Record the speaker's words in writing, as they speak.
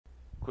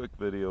quick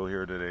video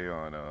here today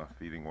on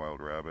feeding wild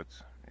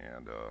rabbits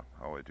and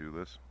how I do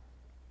this.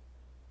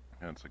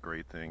 And it's a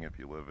great thing if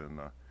you live in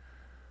the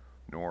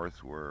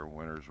north where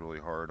winter's really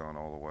hard on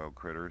all the wild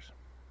critters.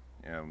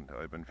 And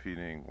I've been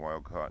feeding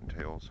wild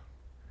cottontails,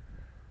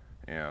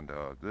 and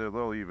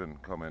they'll even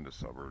come into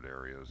suburb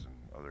areas and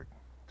other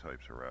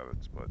types of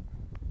rabbits, but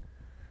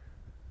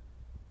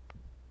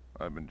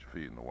I've been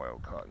feeding the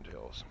wild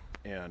cottontails.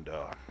 And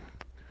a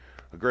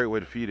great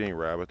way to feed any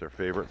rabbit, their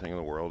favorite thing in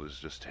the world, is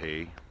just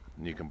hay.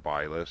 And you can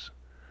buy this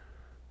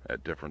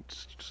at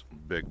different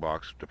big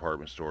box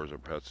department stores or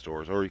pet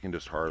stores, or you can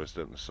just harvest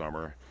it in the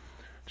summer.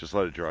 Just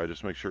let it dry.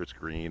 Just make sure it's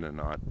green and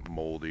not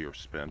moldy or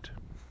spent.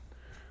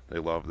 They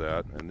love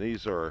that. And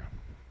these are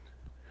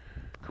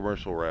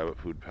commercial rabbit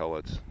food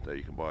pellets that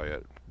you can buy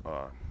at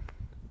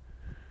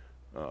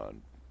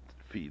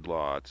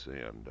feedlots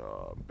and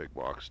big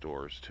box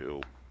stores too.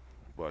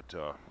 But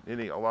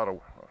a lot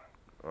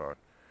of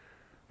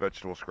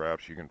vegetable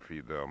scraps you can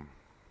feed them.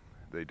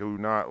 They do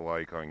not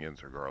like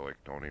onions or garlic.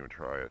 Don't even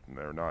try it. And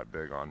they're not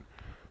big on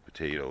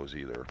potatoes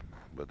either.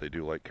 But they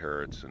do like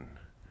carrots and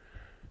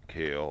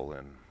kale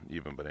and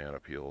even banana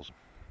peels.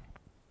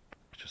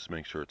 Just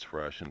make sure it's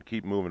fresh and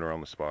keep moving around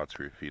the spots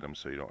where you feed them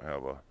so you don't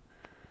have a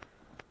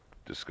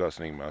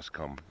disgusting mess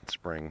come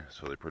spring.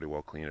 So they pretty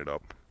well clean it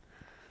up.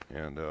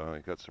 And I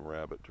got some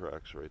rabbit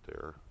tracks right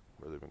there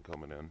where they've been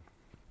coming in.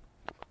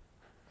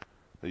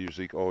 They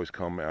usually always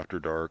come after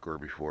dark or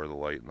before the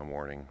light in the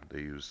morning. They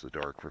use the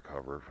dark for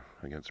cover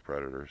against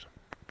predators.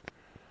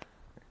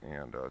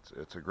 And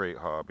it's a great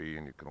hobby,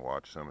 and you can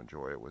watch them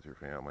enjoy it with your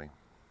family.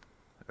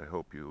 I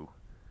hope you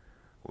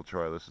will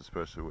try this,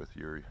 especially with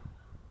your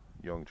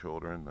young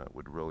children that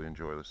would really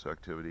enjoy this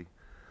activity,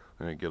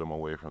 and get them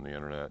away from the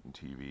internet and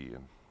TV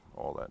and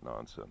all that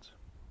nonsense.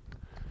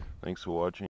 Thanks for watching.